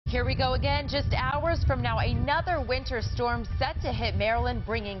Here we go again. Just hours from now, another winter storm set to hit Maryland,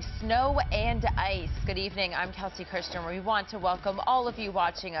 bringing snow and ice. Good evening. I'm Kelsey Christian. We want to welcome all of you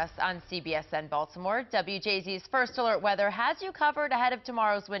watching us on CBSN Baltimore. WJZ's First Alert Weather has you covered ahead of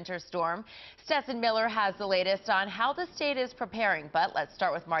tomorrow's winter storm. Stetson Miller has the latest on how the state is preparing. But let's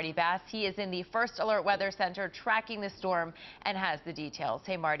start with Marty Bass. He is in the First Alert Weather Center tracking the storm and has the details.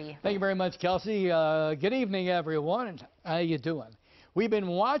 Hey, Marty. Thank you very much, Kelsey. Good evening, everyone. How you doing? We've been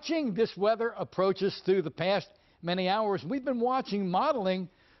watching this weather approach us through the past many hours. We've been watching modeling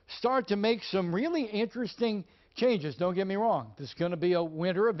start to make some really interesting changes. Don't get me wrong. This is going to be a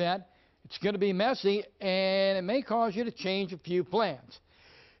winter event. It's going to be messy, and it may cause you to change a few plans.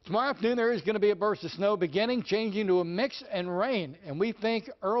 Tomorrow afternoon, there is going to be a burst of snow beginning, changing to a mix and rain, and we think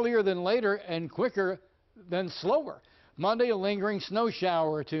earlier than later and quicker than slower. Monday, a lingering snow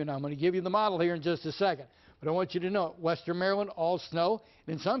shower or two. Now, I'm going to give you the model here in just a second. But I want you to know, Western Maryland, all snow,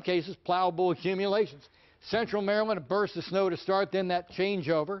 and in some cases, plowable accumulations. Central Maryland, a burst of snow to start, then that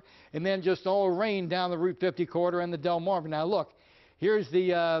changeover, and then just all rain down the Route 50 corridor and the Delmarva. Now, look, here's the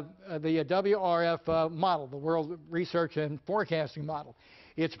WRF model, the World Research and Forecasting model.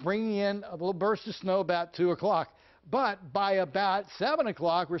 It's bringing in a little burst of snow about 2 o'clock. But by about 7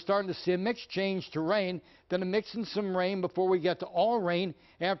 o'clock, we're starting to see a mix change to rain, then a mix and some rain before we get to all rain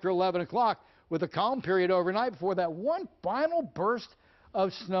after 11 o'clock. With a calm period overnight before that one final burst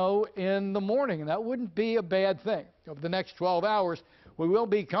of snow in the morning. And that wouldn't be a bad thing. Over the next 12 hours, we will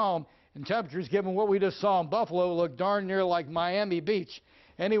be calm, and temperatures, given what we just saw in Buffalo, look darn near like Miami Beach.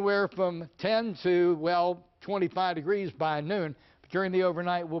 Anywhere from 10 to, well, 25 degrees by noon. But during the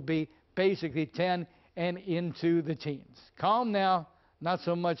overnight, will be basically 10 and into the teens. Calm now, not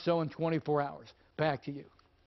so much so in 24 hours. Back to you.